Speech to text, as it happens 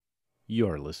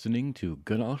You're listening to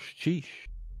Gunalsh Cheesh.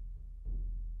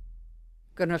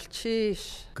 Gunalsh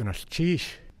Cheesh. Gunalsh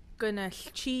Cheesh.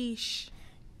 Gunalsh Cheesh.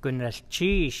 Gunalsh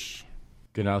Cheesh.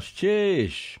 Gunalsh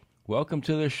Cheesh. Welcome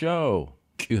to the show.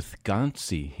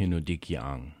 Uthgansi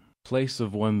Hinudikyang. Place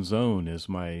of one's own is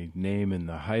my name in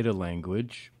the Haida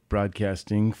language,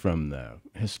 broadcasting from the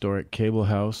historic Cable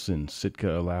House in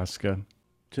Sitka, Alaska.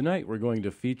 Tonight we're going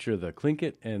to feature the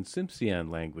Tlingit and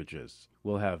Tsimshian languages.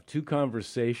 We'll have two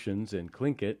conversations in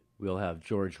Tlingit. We'll have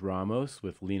George Ramos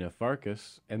with Lena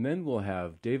Farkas, and then we'll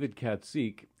have David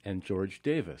Katsik and George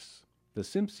Davis. The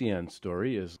Tsimshian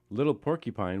story is Little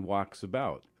Porcupine Walks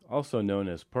About, also known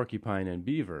as Porcupine and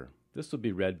Beaver. This will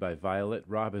be read by Violet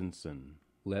Robinson.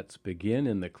 Let's begin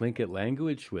in the Tlingit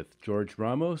language with George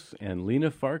Ramos and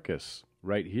Lena Farkas,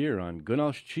 right here on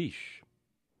Gunalsh Cheesh.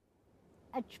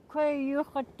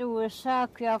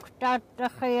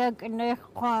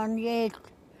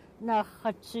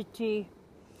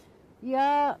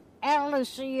 Ja,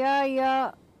 Alice,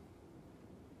 ja,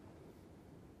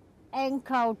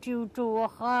 enkautu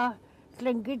tuoha,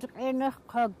 tlingit enig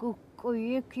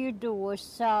kagukuyiki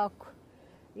duwasak.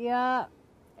 Ja,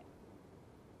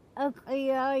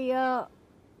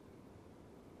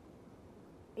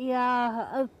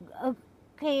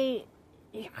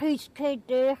 Chris ke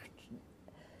dicht,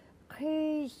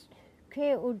 Chris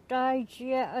ke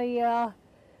udajia,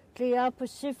 the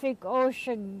Pacific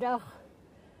Ocean dag.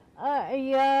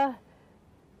 Ja,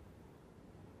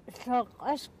 so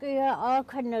askia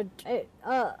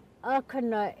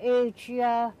akana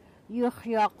Asia,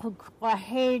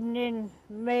 yuchyakukhahenen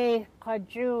me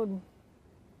kajun.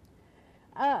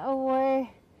 Away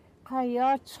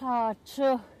kayata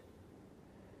tu.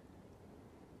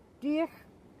 Dich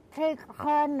take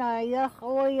hana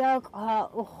yahoyak ha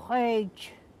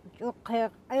uchage.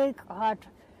 Ukek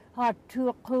hat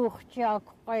tu kuchjak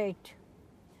wait.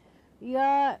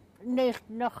 Ja, nicht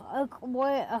noch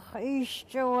akwe ach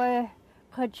isjoe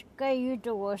kachkayu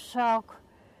do sak.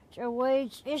 Away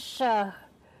isa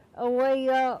away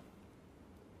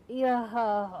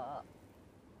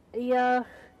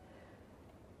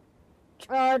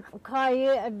Chad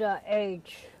kaya at the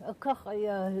age. A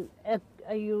kakaya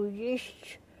a you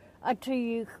yish at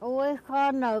you away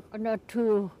kana not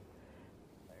to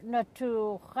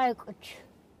hike.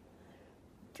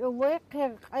 To wake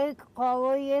a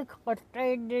kaway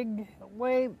containing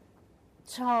way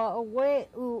ta away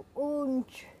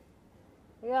unch.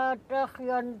 Ya dach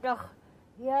yandach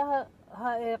ya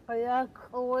hayak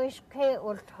always ke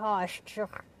or tash.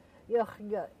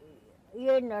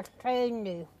 Yena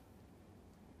tiny.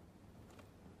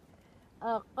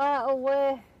 Ka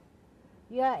away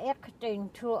ya acting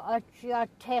to a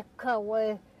teka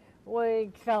way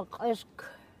isk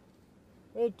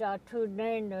ita to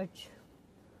nanage.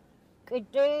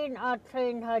 Kidin a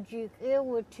train hajik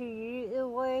iwati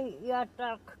away ya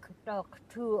tak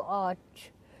to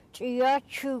arch.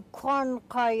 Chiachu kwan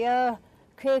kaya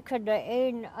keka the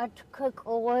ein at cook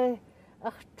away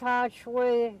a touch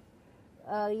way.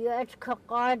 Yet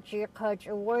kakaji kach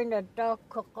away na dak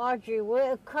kakaji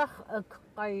way kach a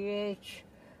kayech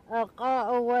a ka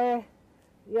away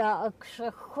ya a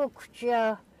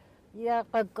kshukja ya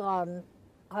kagan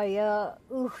kaya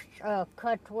uch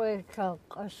katway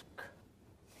kask.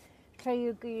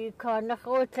 Tayuki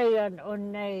kanakotayan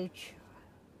on age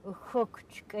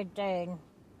ukukch kadain.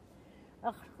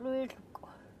 Ach luil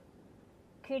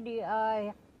kiddy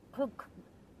eye cook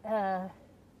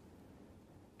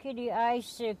Kitty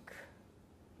Isaac,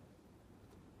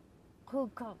 who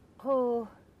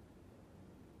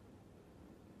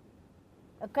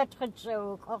a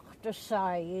katritzo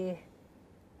octosai,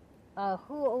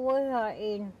 who away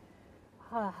in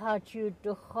had you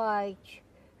to hide,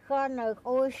 Hana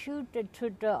all shooted to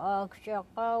the Aksha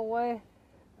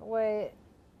where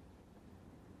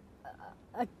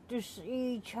at this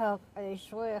each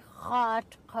is where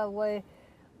hot away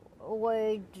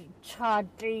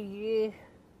chadri.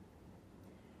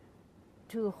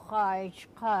 To hide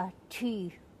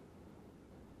tea.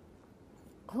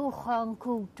 Kuchan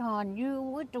kutan, you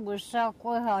would was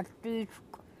sakwe hat dit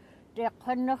de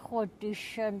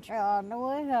kanachodition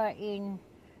anwe in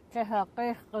the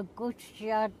hakech a good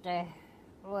jade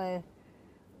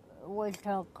we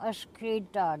talk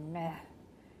askidan.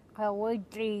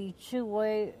 Kawidri two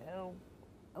way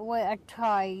a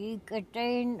tie, a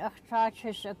dane a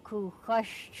touches a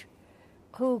kukash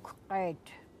cook red.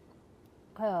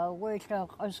 Wait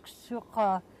as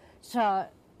suka sa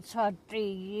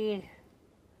tri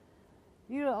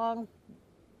you on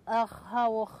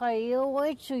how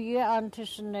wait to you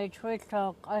anticipate wait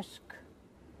ask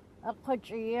a coach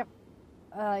yeah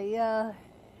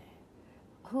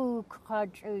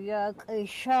Hookhayak a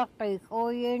shaki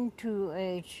oyen to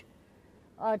age.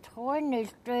 At when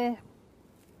is the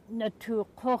to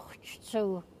kocht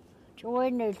so.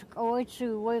 When it go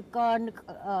to work on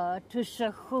to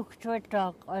the hook to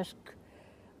talk ask.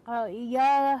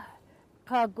 Ya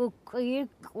Kaguk,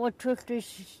 what to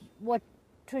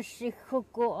see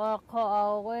Hugo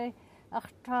away.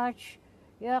 Touch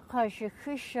ya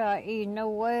Kashikisha in a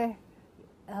way.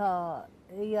 Ya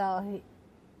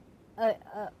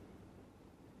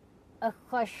a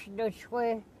question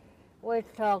way we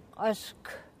talk ask.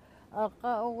 We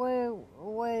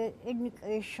in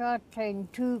a short time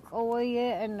took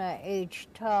away and age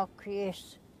talk,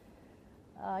 yes.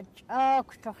 We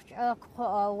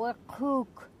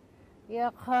cook, ya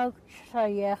cook,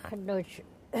 sayach,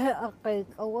 a cake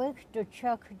awake to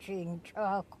chuck gin,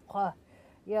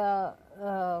 ya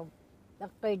a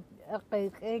cake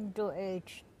into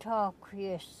age talk,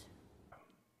 yes.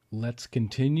 Let's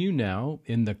continue now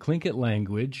in the Tlingit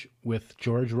language with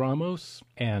George Ramos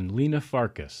and Lena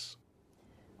Farkas.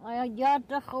 I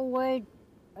yadach away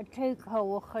a take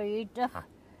how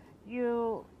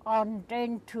you on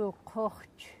den to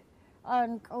coach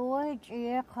and away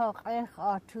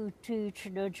to teach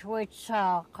the which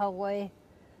sack away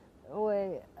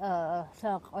we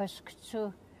ask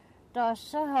to da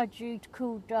sahajit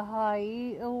ku da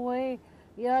hai away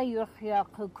ya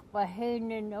yuhyak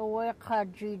bahin away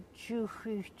kajit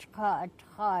chuhich ka at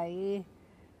hai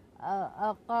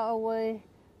away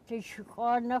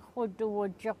Tishkana would do a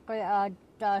jockey at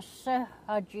Dasa,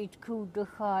 Hajit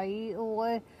Kudahai,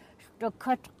 away the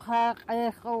cut car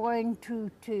going to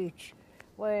teach,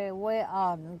 where we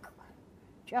on.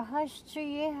 Jahas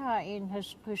Tieha in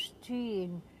his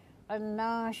Christine, a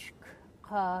Nash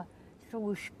ka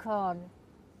Thushkan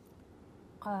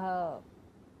ka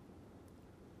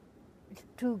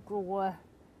Tugua,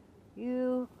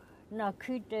 you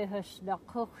Nakide has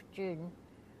Nakuchin.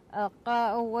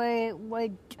 Ka away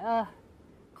with ka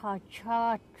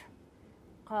chat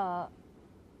ka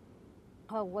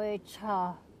wait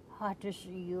ha to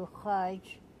see you hide.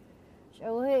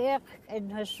 So we in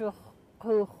his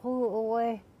who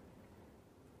away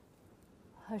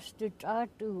has to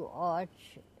do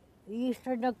arch.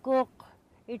 Eastern a cook,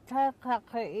 it a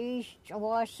east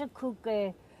was a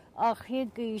cookie, a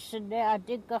higgies and there I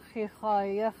dig a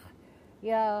higher,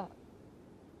 ya.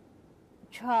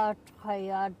 Chart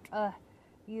hayat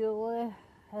you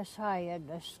has hired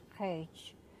a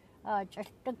sketch.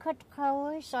 Just the cut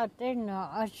cows at dinner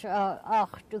as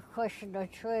to question a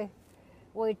tree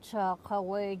with a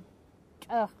kaway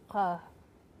a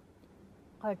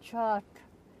chart.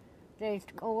 They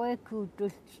go away to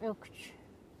such.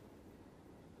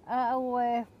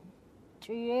 Away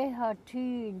to ye her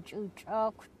teen to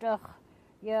talk the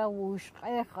ya was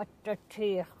at the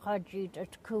tea hajit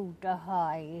at Kuda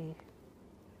high.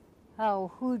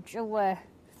 How huge away.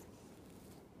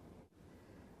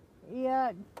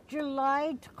 Ya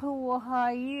July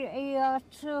Kuhai ya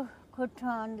to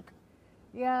Kutan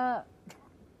ya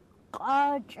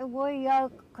Kaj away ya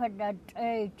kadat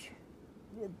age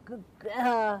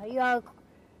ya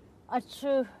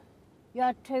atsu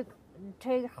ya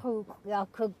take hook ya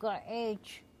kuga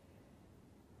age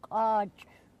Kaj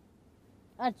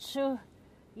atsu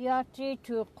ya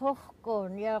to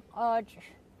Kuhkon ya Kaj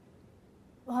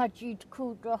Hajit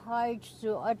Kuda hide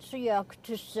to Atsiak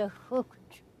to the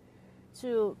hooked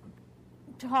to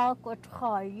talk with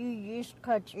her. You use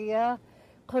Kajia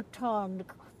Kutan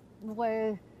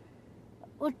where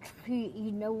Utri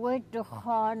in a way to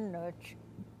Hanut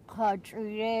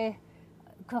Kajia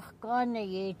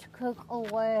Kakani cook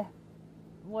away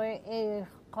where a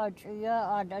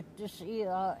Kajia and at this year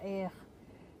a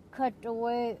cut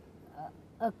away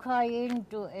a kain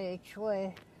to each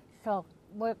way so.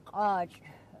 Work hard,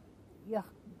 ya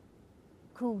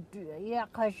could ya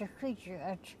Kashakich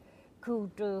at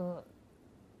could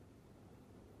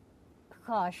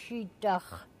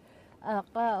Kashidach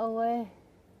away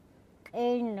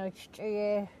a notch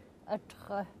at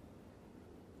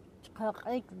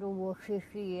Kakeklu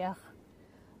Shiach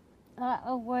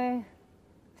away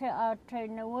te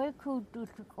away could do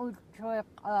good track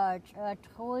at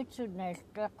Hoitsunet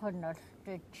Daconut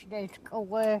that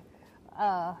away.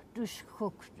 Dus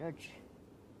cooked it.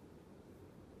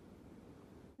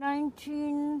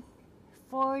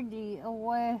 1940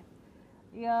 away,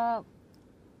 ya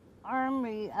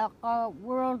army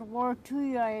World War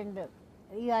II ya in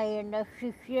the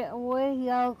away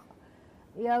ya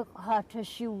had to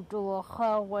shoot to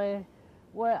a where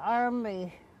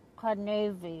army ka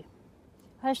navy.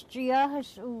 Has ya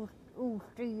has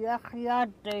ya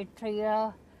de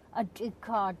a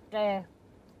dikad there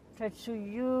to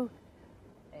you.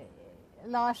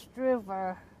 Lost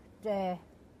River de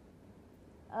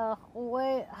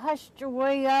we has to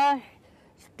way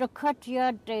the cut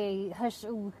ya de has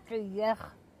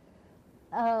utriach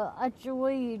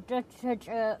actually that such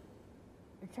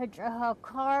a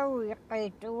car we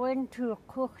went to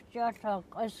cook jata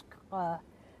as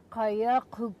kaya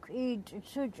cook eat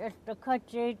such as the cut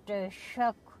the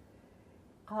shack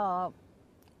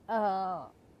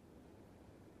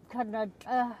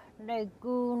Canada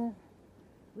Lagoon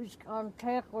was on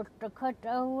take with the cut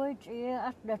away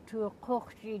at the two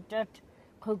cook that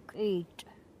cook eat.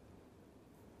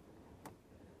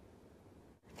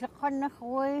 The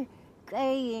Kanaway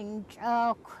Gain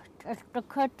Jack at the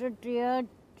cut of the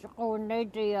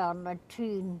Ronady on the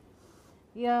teen.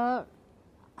 Ya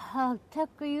ha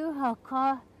take you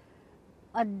haka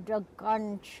at the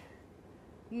gunch.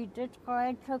 You did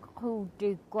try to cool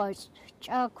the guys.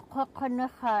 Jack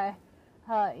Cockanaha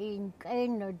ha in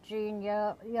Gain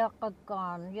ya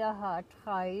Yakagan ya ha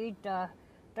tried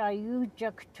da you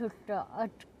jack to the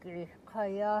Utki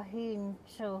Kaya hin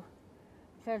so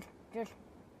just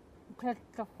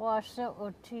the water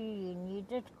or tea, and you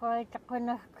did quite a kind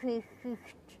of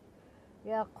kicht.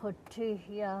 Ya could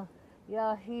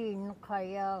ya hin,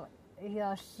 kaya,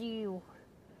 ya seal,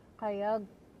 kaya,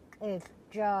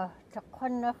 ja, the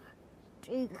kind of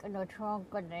take and a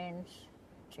trunk and ends.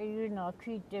 So you know,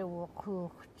 keep the work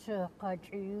to cut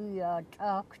you ya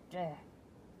talk there.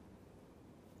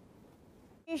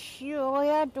 If you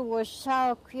had to a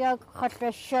sock, ya cut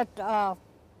a shut off.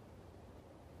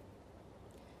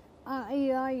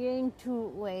 I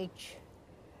into which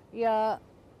ya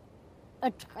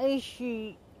at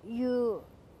you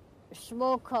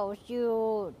smoke house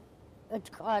you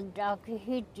at dark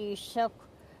hit suck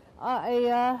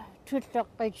to the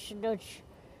kitchen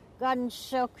gun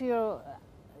suck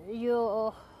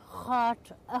your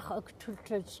heart to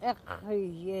the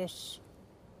yes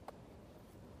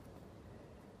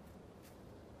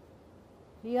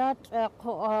yet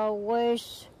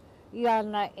always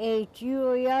Yana ate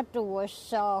you yet was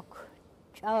sock.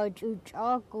 Charge you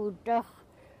chakudah.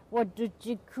 What did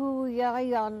you coo ya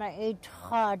yana ate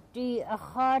hearty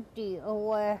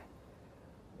away.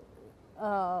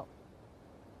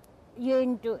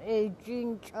 Yendo a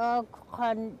gin chak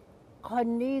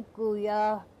kaniku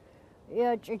ya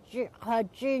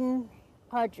hajin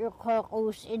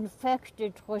was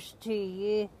infected was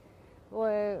tea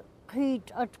where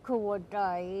heat at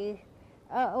Kuwadai.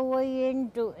 Away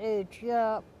into it,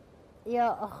 ya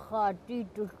a hati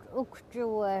to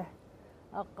ukjuwe,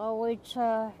 a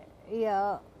kawita,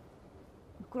 ya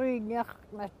green yak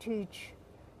na teach,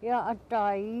 ya a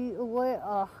dai away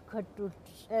a katut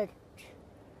set,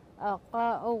 a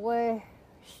ka away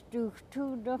stu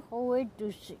to the away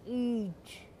to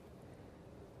eat,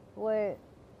 where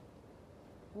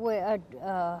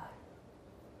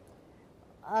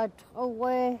at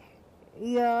away,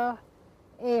 ya.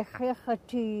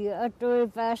 Echechati atoe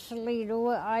Vaseline o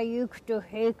ayuk to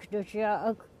hek to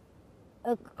ja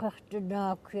ak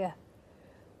kachtenakya.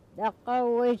 Daka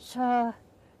weta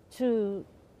to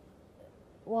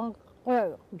one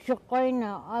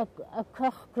jokoina a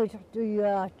kachkut to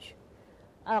yach.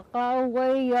 Aka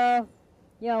way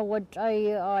ya what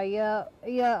ya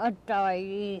a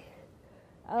dai.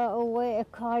 Away a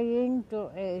kain to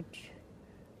age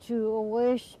to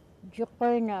always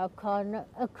Jokoina kan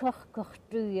a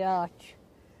kachkachtuyaach.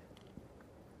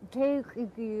 Take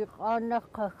iki ana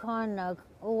kakana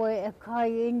away a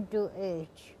kain to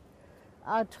age.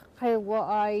 At kewa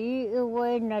ai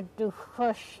away na to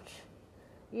first.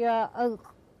 Ya a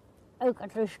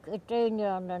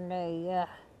katuskatania na ya.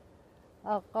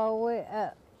 A kawe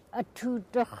a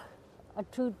tudach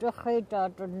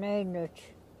heta to nainut.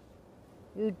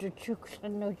 You the chooks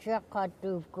and no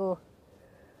jakatu go.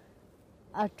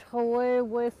 At away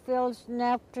we fell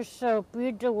snap to soap,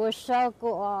 you do a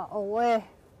circle away.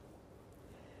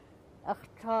 A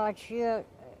touch here,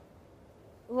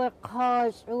 we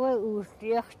cause away with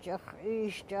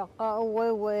Easter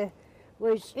away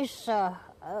with Issa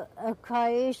a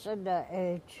case on the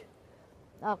edge.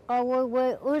 A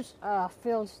away was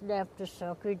fell snap to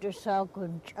soap, you do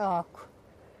circle chalk.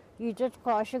 You just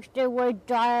cause they were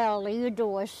dial, you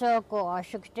do a circle, I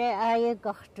should stay I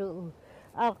got to.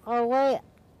 Away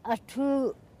a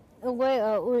two away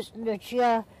was the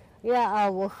chair, yeah, I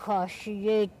will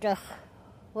caution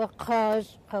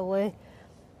cause away.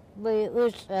 We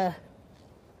was I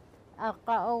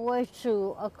got away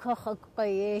to a cock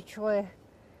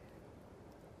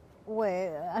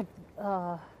where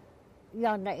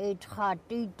yana ate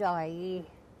hearty die.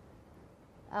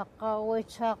 I got away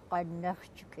to a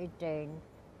next again.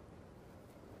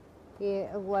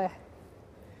 Yeah, where.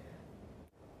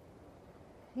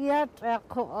 Yat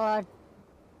ako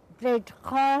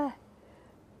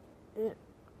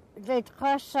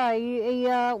Detka sa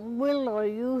iya willow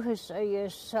yuhus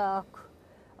iya sak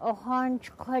o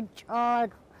hanch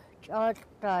kajad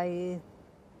dai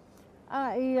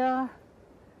iya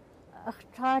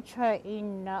achtacha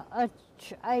inna at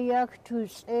ayak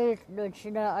tus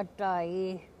lujna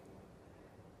adai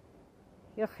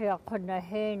yachya kuna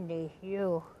heni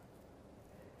you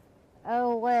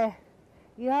awe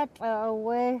yat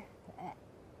awe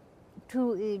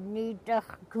to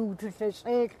inidach kutus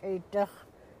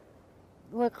idach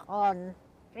work on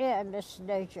and the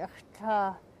stage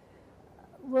ta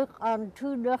work on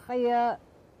to the higher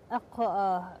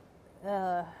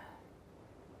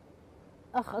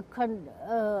kan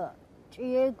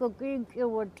Diego Gigi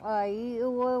would I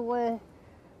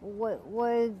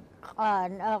we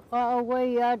can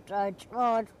away at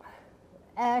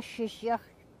ashes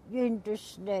in the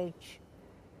stage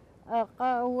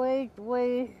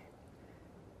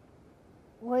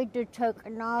we to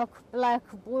take knock black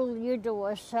bull you do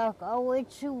a sack away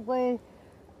to way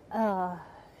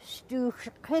stu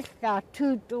kista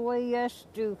to the way yes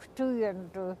to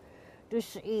and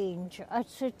this inch I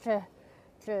sit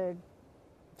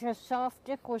to soft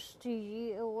was to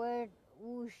away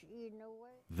whoosh in away.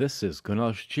 This is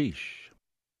Gunalchish.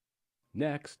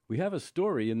 Next, we have a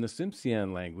story in the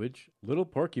Tsimshian language, Little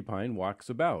Porcupine Walks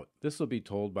About. This will be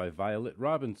told by Violet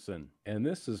Robinson, and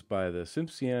this is by the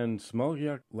Tsimshian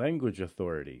Smolyak Language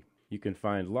Authority. You can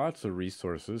find lots of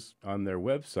resources on their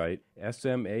website,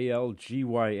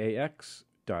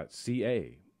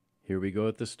 smalgyax.ca. Here we go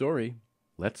with the story.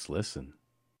 Let's listen.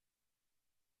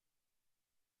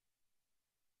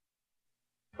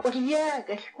 What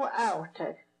jagers go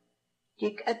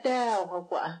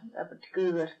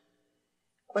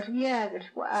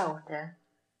out there?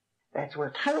 That's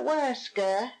what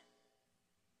Halwaska.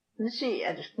 Nsi,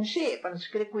 I just nsi, but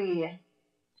scriqui.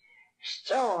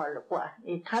 Stall, what?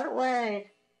 It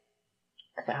Halway.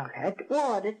 Thou had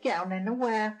watered down in the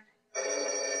web.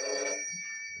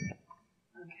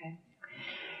 Okay.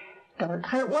 Don't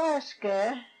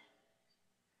Halwaska.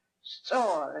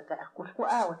 Stall, that would go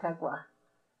out, I go.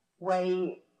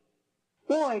 Way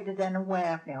wider than a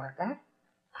web, near that.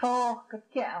 Talk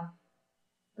it down.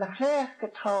 La chréch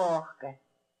getáge.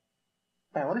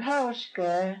 Bel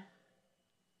hauske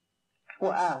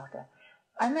go oude.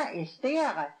 Anna is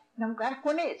there. Nam gar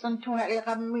konet on to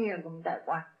her milgum that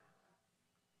one.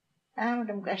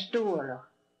 Adam gastulo.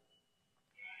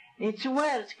 It's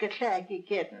words get like you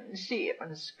get and see it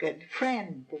and good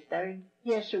friend that there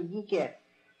yes you get.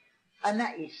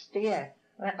 Anna is there.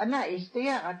 Anna is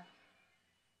there.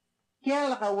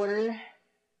 Yalga will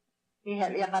he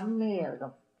had a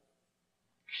milgum.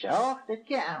 So, dat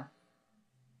ja.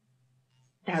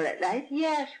 Nou, dat lijkt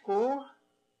yes, go.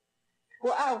 Go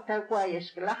out, dat was je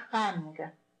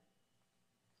gelachkange.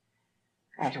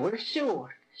 Het wordt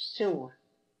zoer.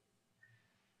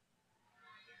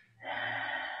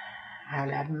 Hij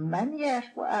laat man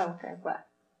yes, go out, dat was.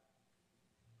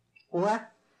 Wat?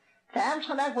 De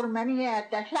Amsterdam voor man yes,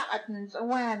 dat slaat een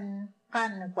zwan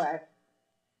kan wat.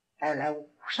 Hij laat,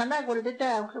 sana voor de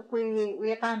dag,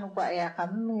 we kan wat ja,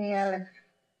 kan meer.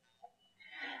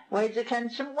 Why the can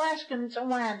some waskins a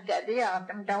wan get the out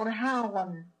them down how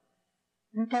one.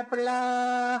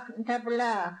 Ntapala,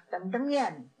 them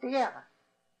yen, dear.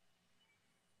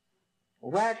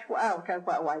 What out of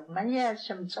what white man, yes,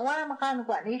 some swam can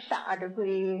what he saw the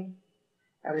way.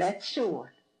 Now let's shoot.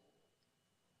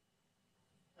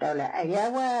 Now let a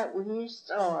yawa we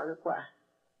saw the qua.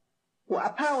 What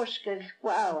a power skills go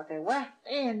out, and what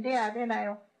in there, then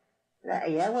I. La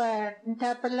yawa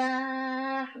ntapala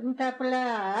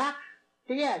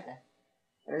tiada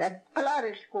la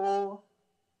claris ko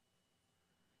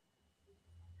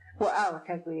out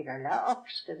agwira la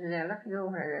opska de la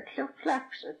yona la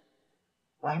flax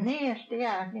wanneer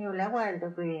stia ni la walde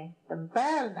gwe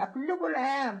tambal aplugul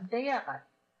am tiada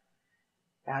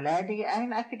la di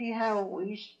ein akdi how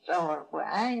is or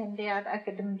ein di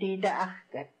akadem di da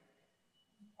akad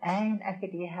ein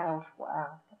akdi how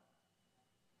out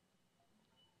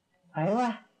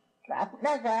أيوة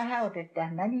لا هاوت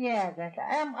التهمن ياغت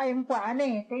أم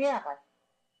قواني تياغت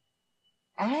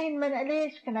أهين من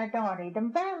أليس كنا دوري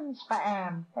دمبانس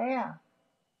قام تياغ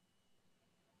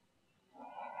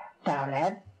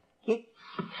تولد كيك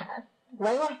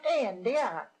ويوحتين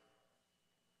تياغت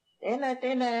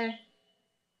تينا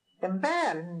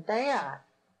دمبان تياغت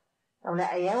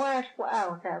ولا أيواش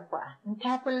قواو تاقوا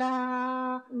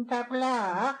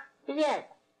انتابلاق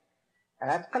تياغت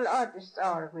Dat kan altijd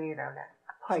staan weer.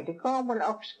 Hij de kamer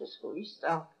opgeschoeid.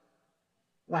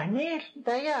 Wanneer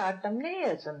dat ja, dan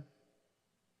lezen.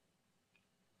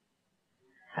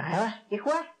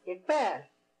 Kikbel.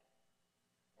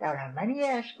 Daar are many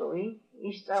years going,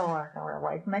 East Hour, or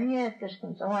white many years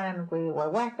distance around, we were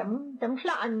wet them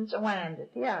flans around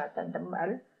it, yeah, and them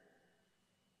well.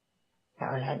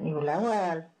 Daar had new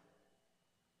well.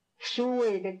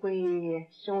 Sui that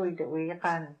we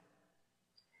can.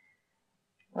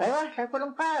 Well, I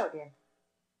couldn't proud in.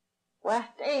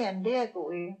 What and dear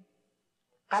we.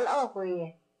 Call off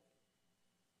we.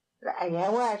 I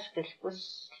was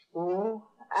was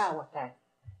out that.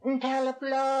 Until a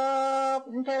blow,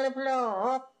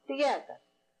 together.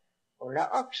 Or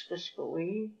the oxus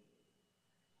we.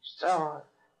 So,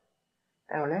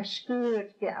 now let's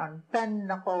good get on pen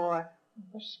the board.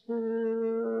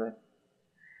 Good.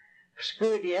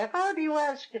 Skud je, die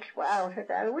was getrouwd, dat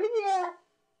wil je.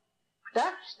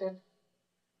 Dacht het.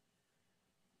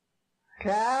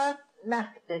 Raad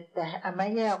nacht het, en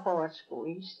mijn gehoord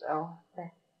squeeze, zo.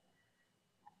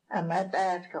 En met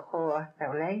dat gehoord,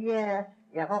 dat wil je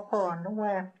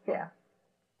gewoon ja.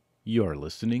 You're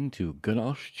listening to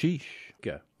Gunosh Chish.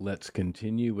 Let's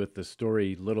continue with the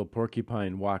story Little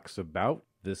Porcupine Walks About.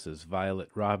 This is Violet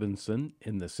Robinson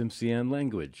in the Tsimshian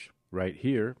language, right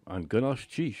here on Gunosh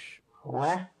Chish.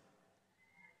 What?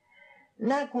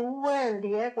 Well,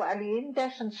 dear, what in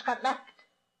doesn't scot left.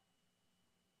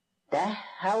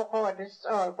 How hard is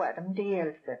all what I'm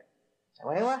deal with.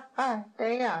 Well,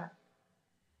 they are.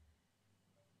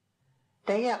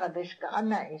 They are this got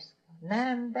nice.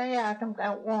 Nan, they are them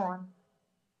got one.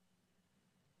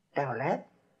 Don't let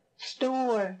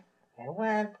store. They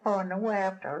went on the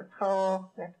web to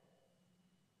talk.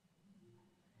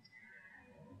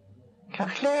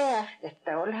 Klaar, dat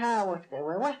wel houden.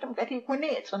 We wachten dat ik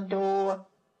niet zo'n door.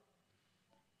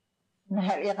 Dan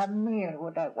heb je een meer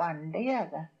hoe dat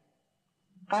wandelen.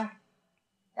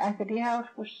 Als je die huis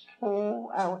was zo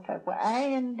oud, ik was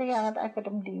een deel dat ik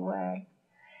hem die wel.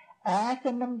 Ik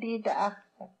hem die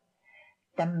daarachter.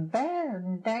 Dan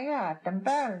bellen, dan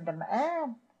bellen hem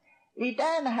aan.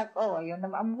 Iedereen heb ik ooit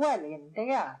en hem wel in,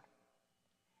 ja.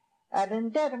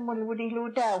 En dan moeten we die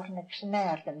loedaus niks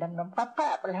nergen. Dan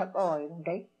papapel heb ooit. En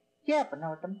die hebben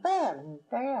nou de bellen.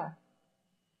 Ja.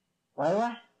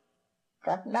 Wel,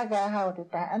 dat houdt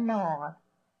het aan nog.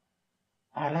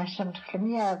 En als ze het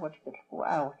geniaal wordt, het voor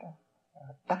oud.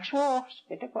 Dat zwaars,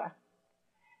 weet ik wat.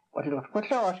 Wat loopt wat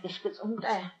los, geschut om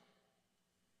daar.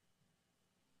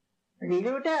 Die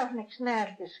loedaus niks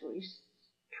nergen, zo is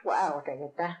het voor oud.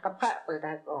 Dat papapel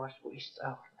dat ooit, zo is het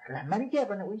oud. En maar die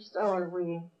hebben nou is het oud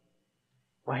weer.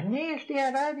 Wanneer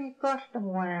die die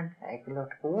kosten waren, ik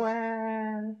lood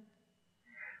goed.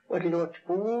 Wat lood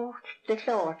goed, de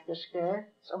lood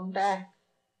geschut, om daar.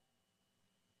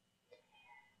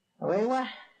 Weet wat,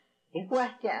 ik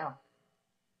wacht jou.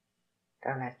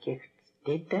 Dan had je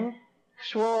dit,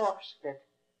 zwaarste.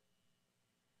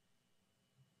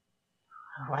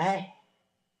 Wij.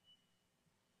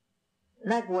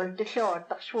 Nou, ik wil de lood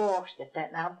toch zwaarste,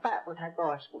 dat nou papel had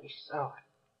gehoord zo.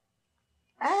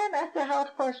 En als de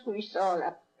hout kost al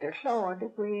op de sloot,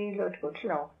 de goeie lot goed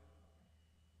sloot.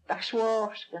 Dat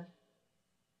zwaarste.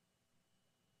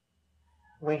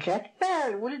 We zet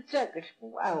wel, wil zeggen,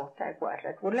 hoe oud hij was,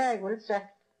 dat wil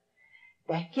zeggen.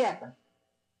 Dat kiepen.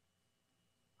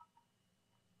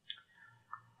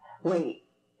 We,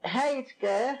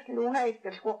 heitke, hoe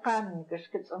heitke, schwakanke,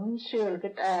 schitsen,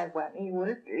 schulke, taagwan, hij wil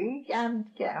het lief aan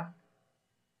het kiepen.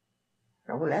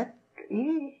 Nou, let,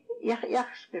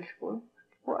 jachskes,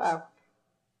 hoe oud.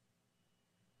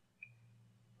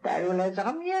 Daar wil hij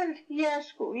zeggen,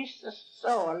 yes, hoe is het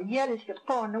zo, yes, het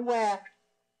gewoon werkt.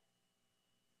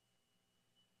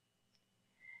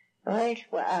 Weet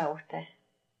hoe oud, hè.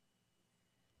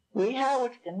 We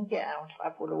houden het gaan,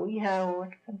 apolo, we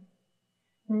houden het.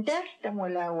 Ndestem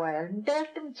wil hij wel,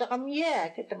 ndestem zeggen, ja,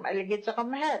 ik heb hem eigenlijk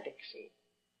zeggen, had ik zie.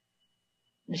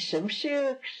 Nsem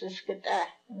suks, is het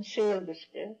daar, een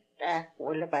zulke, daar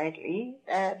wil bij het lief,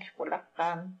 daar wil ik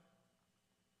gaan.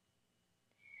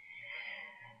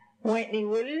 Wanneer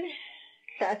wil,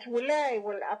 dat wil hij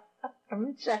wel op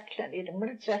hem zeggen, niet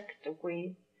hem zeggen,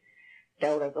 we.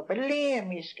 Daar ik op een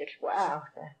leem is het voor oud.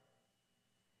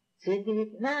 Ze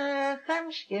dit na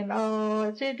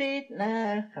gamskeno, ze dit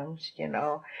na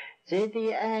gamskeno, ze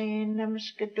die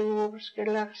einamske doorske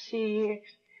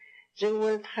lachsieks, ze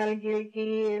wilt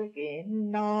halgilgil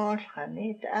genoos, ga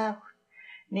niet oud,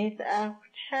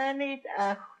 ga niet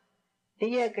oud.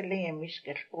 Die geleem is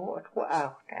het voor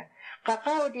oud.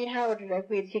 Kakao die houden, dat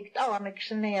weet ik toch niks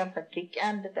neer, dat ik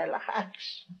aan de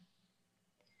lachaks.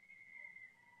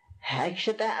 Ik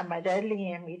zit daar maar daar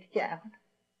leem niet gaan.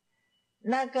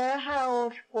 Naga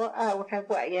hout voor oud, ik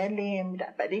wou je leem,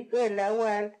 dat ben ik wel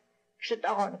wel. Ik zit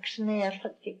daar niks neer,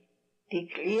 dat ik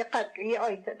تكليقة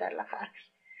لي تدلخ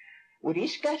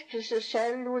وريسكات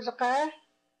كسسال وزقار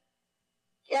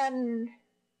كان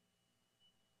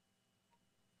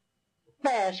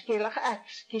باس كيلخ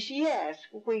أكس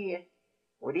كسياس وقوية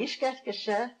وريسكات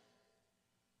كسا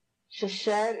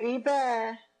سسال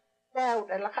إيبا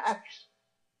داود لخ أكس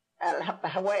الهب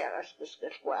هواي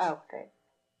أسكس وأوتي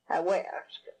هواي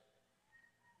أسكس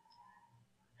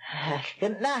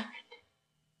هالكناكت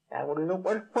أقول له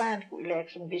بالكوان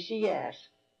كويلكسم بسياس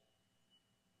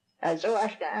أزو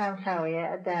أشكا أم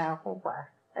سوية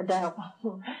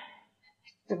أداو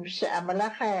تمشي أملا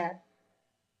خير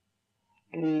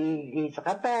اللي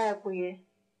تغباكوية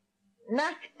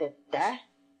ناكتت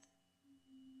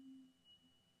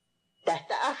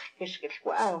تحت أخ كسكس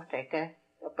وأوتك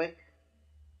أبك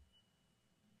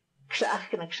كس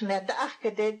أخ كنكسنات أخ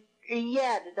كده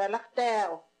إياد دالك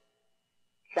داو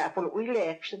شافوا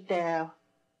الويلكس داو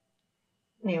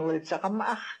نيول زغم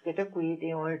أخ كده كوي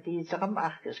نيول دي زغم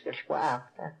أخ كسكس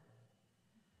وأوتك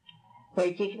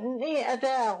ويجيك ني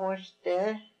أداوش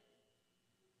ده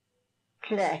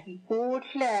تلاهي قول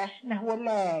تلاه نهو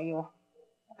لايو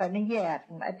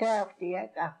غنيات ما أداوش دي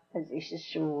أفز إيش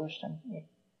السوسن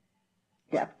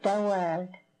يبتوالد.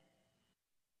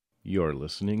 You're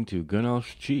listening to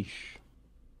Gunalsh Chish.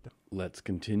 Let's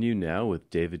continue now with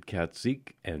David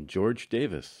Katzik and George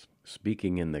Davis,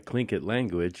 speaking in the Tlingit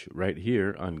language right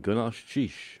here on Gunalsh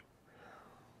Chish.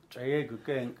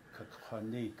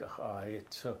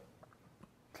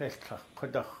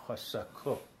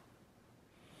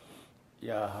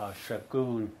 يا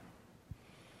شكون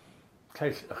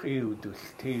كيف أخيود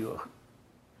التيو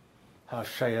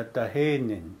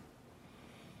هاشيتهينن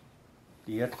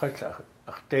يدخل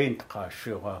أختين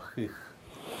تقاشوا أخيخ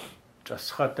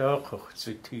جسخة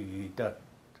ستي دات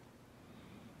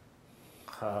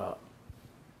خا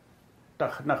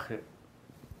تخنخ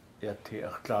يتي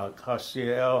أخلاق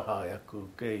خاسي أوها يكو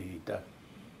جيدا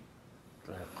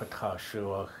قد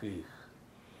خاشوا أخيخ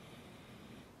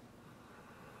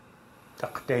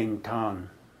تقدين تان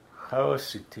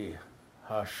خوستي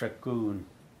هاشكون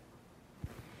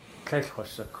كيف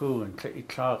خسكون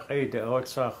كإطلاق أيدي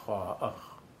أوتساخوا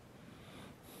أخ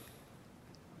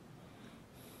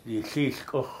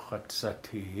ليشيك أخت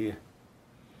ستي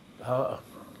ها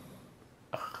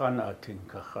أخناتين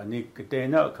كخنيك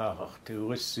دينا كاختي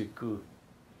وسكو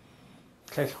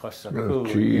كيف خسكون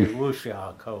يوشي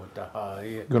هاكوتا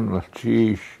هاي قمنا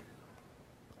تشيش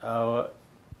أو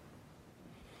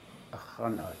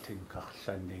أخناتين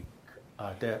كخلنيك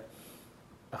هذا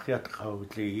أخيات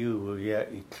قودليو يا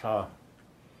إطلاق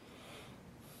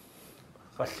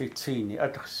خليتيني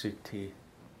أدخسيتي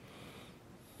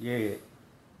يه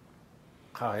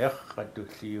قايق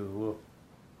قدوثيو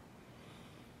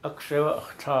أكشوا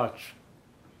أختاج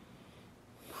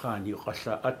خاني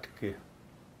قصا أتكي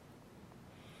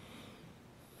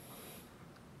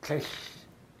كيش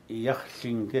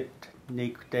يخشنجت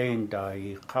نيكتين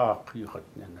داي قاق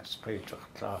يخدنا نسبيت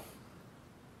اختلاف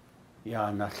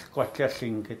يا نسقط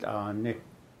يخشنجت آني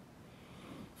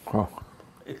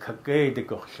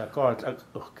إكاقيدك أخشاقات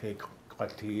أخكيك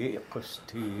قتي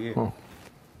قستي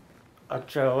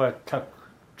أجاوة تك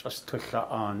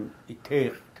جستلعان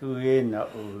إتيق توينا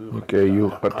كي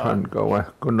يوقتان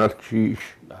قواه كنا تشيش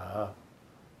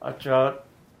أجا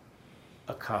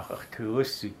أكاق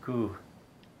توسيكو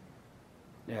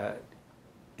يا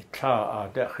إطلاع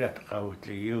دخلت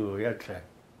قودليو يتلك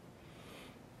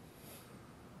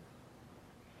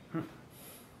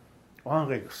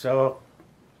وانغيك سوق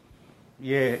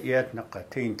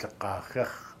يتنقتين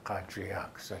تقاخخ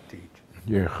قاجياك ستيج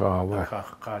يخاوة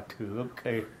قاتو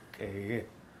كي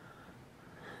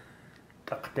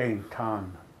تقدين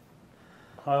تان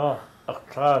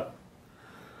أقطار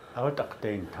أو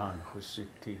تقدين تان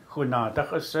خسيتي خنا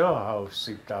دخسوها هاو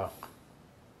سيتاق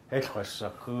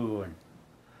الخسكون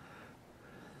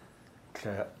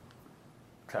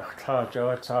كأختار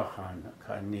جواتاخان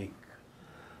كانيك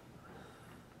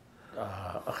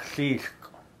أخليك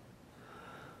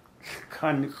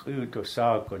كان خيوتو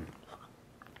ساقن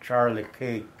Charlie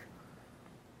Cake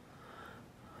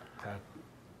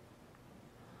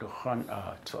دخان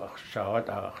شاوات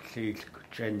أخليك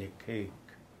Jenny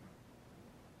Cake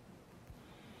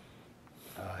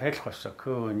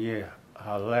هالخسكون يه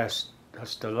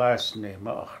that's the last name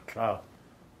أختار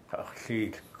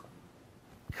أخليك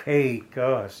Cake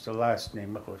that's the last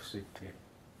name أخسيتي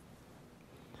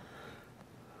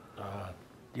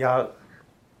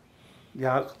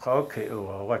يا قوكي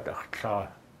هو ود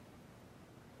أختار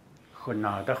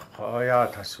خنا دخ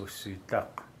آيات سوسيتك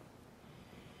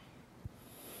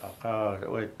أقال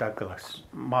ويتقلس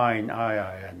ماين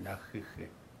آية نخيخي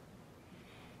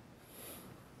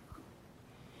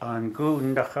An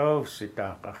gún da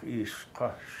chausitach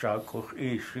isqa shakuch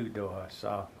isudo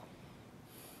sa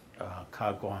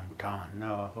kagwantan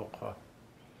na hoqa.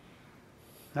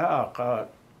 Na aqa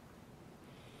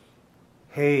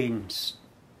Haynes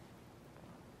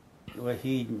wa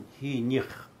hi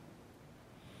nich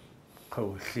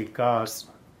qawlikas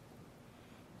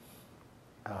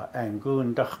an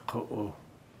gún da qo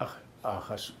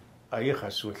achas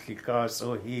aychas wlikas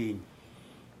o hi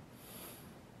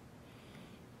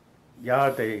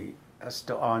Ja, de as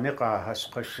de aniqa has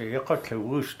qashiqa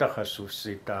tlawush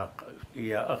takhassusitaq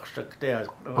iya aqshakte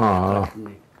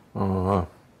qatni.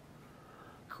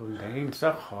 Kullain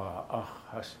saqa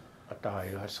has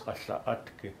atay has qalla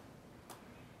atki.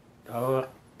 Aw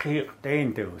qiq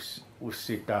tendus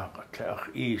usitaq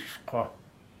tlaq isqa.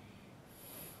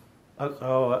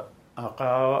 Aqa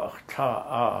aqta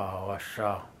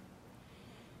washa.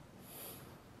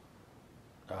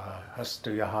 Hast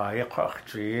du ja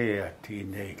iqaqti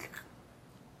tinek.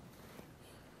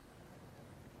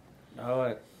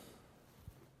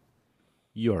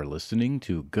 You're listening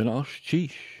to Gunosh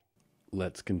Chish.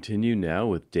 Let's continue now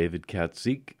with David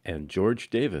Katzik and George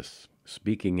Davis,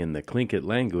 speaking in the Tlingit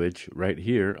language right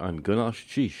here on Gunosh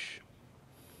Chish.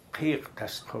 Qiq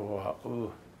tasqwa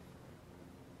u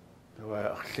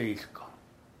wa khliq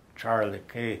Charlie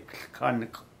Cake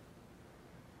kanik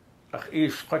ach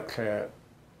isqat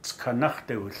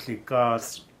Skanachte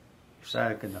likas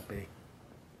sagen be.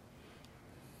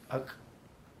 Ak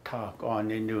tak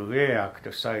on in new react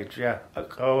to side ja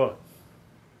ako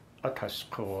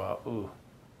ataskoa u.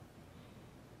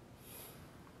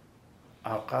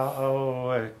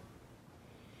 Aka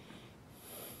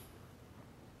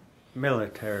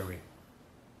military.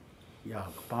 Ja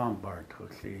bombard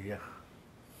hutli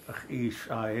ach is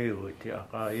ae uti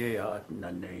aka at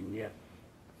nanenia.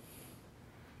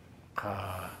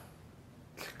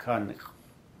 Kan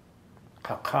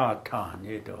kakatan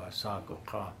edo asago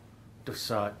ka to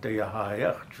sa de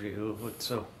haya triu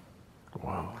so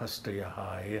Wow. has de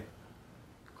haya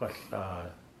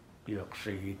qalla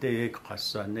yoqshi de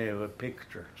qasane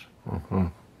pictures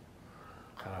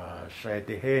said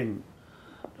the hen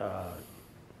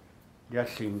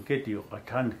yashin gidio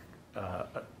qatan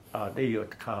de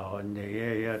yot ka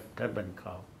ne ya taban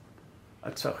ka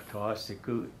atsaq to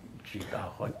asiku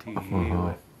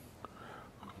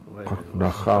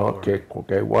Nacha ke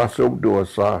wasu do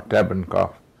sa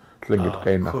Tabenkoff. Tlingit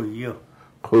kena. Kuyu.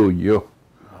 Kuyu.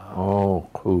 Oh,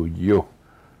 kuyu.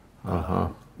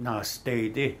 Na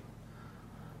stedi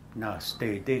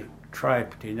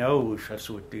tribe ti no as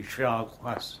with the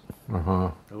shagwas.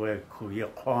 The way kuyu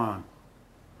kwan.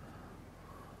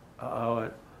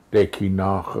 Deki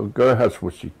nach go has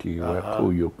wasiti we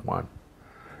kuyu kwan.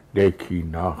 Deki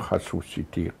nach has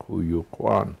wasiti kuyu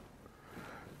kwan.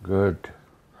 Good.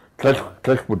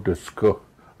 Tlek moet de sko.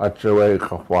 Atjewei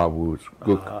gafawus.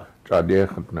 Goed.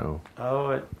 Tjadegend nou.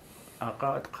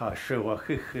 Aqad qashuwa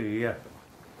khiya.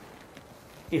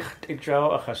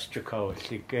 Ihtijao akhasjakaw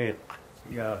liqeq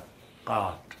ya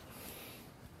qat.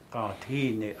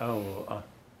 Qatini aw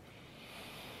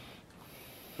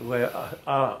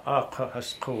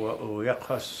وأقص قوة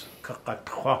ويقص كقد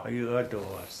خيرد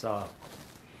وصار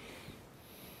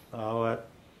أو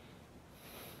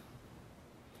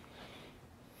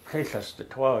كيف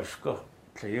استتواشكو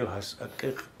تيوهس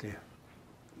أكيقتي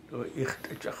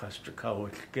وإختج أخص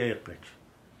تكاوت كيقج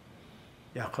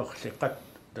يقوخ لقد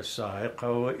تسايق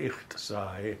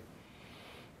وإختصاي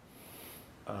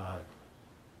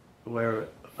where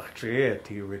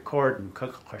أختياتي recording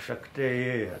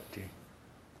كقشكتياتي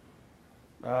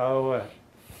Jawa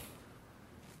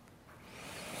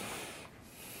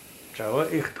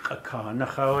ichtqakana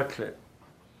khawat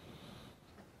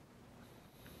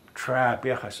trap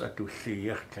yahas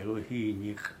atulliq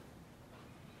tawhinik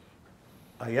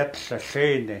ayat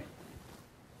sallene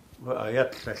wa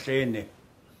ayat sallene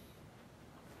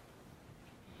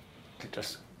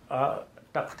titas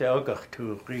taqte agach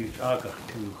tu qis agach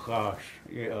tu khash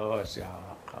ye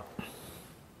asyaqa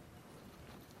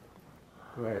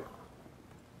right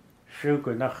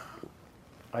Shugunach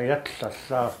ayat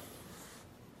salla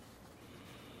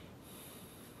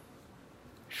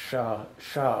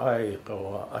sha ay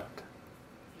qawaat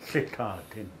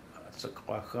sitatin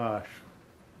asqaqash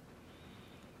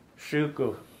shugu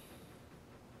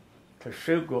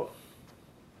tashugu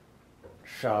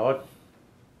shawat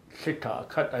sita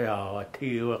kataya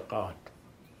tiwaqat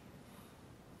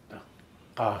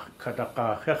qa kadaqa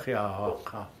khya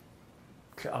qa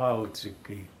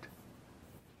ka'awziki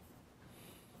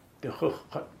de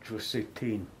khukhat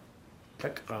jusitin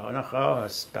takqana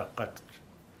khas taqat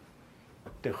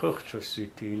de khukhat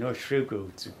jusitin o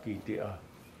shugu zikiti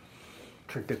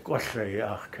Tredekwalle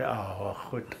ach ke awa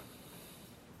chud.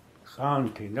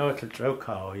 Chanti, no te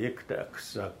trokao yikta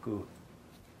aksaku.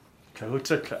 Te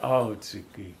hutsa te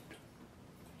aotsiki.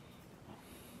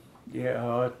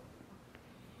 Yeah,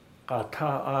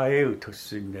 Gata aeu to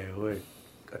sinne we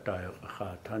gata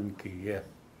gatanki yeah.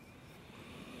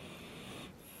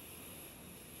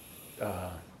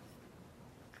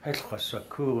 Het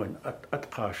gasaku en at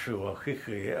kashu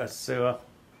khikhi aswa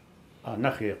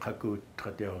anahi qaku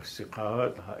tradeo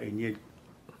siqat ha inye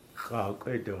khaq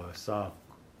edo sa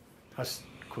has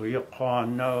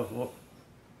kuyiqana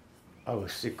aw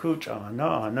sikuch ana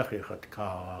anahi khat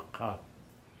ka qa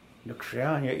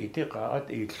نكشيانيا إتقاء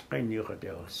إتقين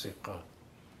يغدي الثقة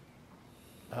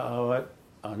أوت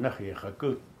أنا خي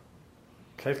خكوت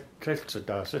ثلاث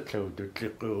سداسة لو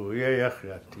تطلقوا يا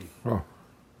أخياتي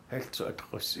هل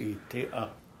تأتخص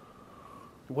إتقاء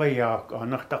وياك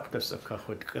أنا اختقتس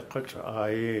أخذ كقش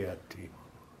آياتي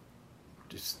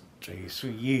جيسو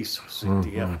يسوع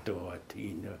ستي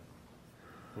أخدواتينا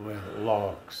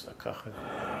ولوكس أخذ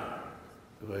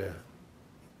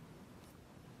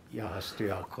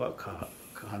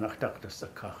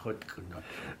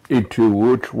Itu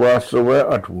which was away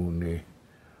at Wuni,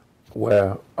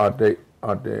 where are they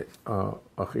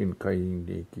Achin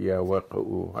Kaini Kia Waka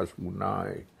has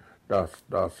Munai,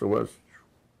 das was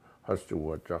has to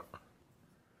watch up.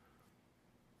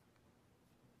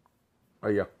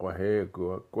 Ayakwahe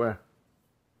go qua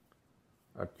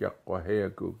at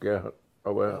Yakwahe go get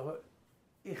away.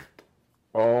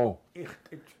 Oh,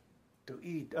 to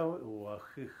eat out or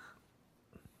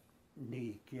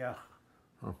Nikia.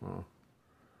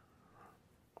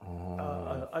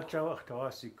 A chawak to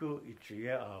asiku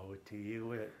ichia out to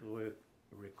you with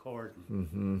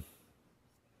recording.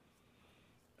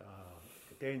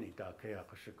 Then it ake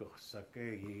akashiko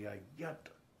sake yat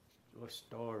was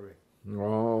story.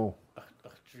 oh.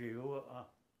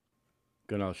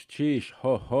 Gunalsh Chish,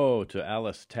 ho ho to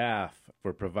Alice Taff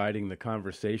for providing the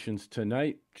conversations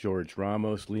tonight, George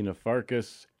Ramos, Lena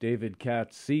Farkas, David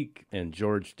Katz-Seek, and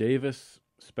George Davis.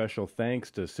 Special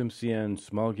thanks to Tsimshian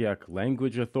Smolgiak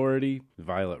Language Authority,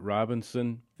 Violet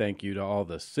Robinson. Thank you to all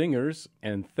the singers,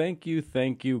 and thank you,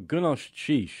 Gunalsh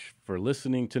Chish, for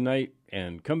listening tonight,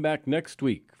 and come back next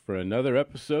week for another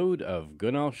episode of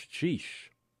Gunalsh Chish.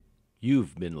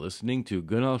 You've been listening to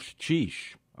Gunalsh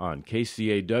Chish on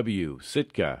KCAW,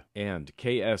 Sitka, and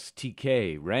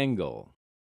KSTK, Wrangell.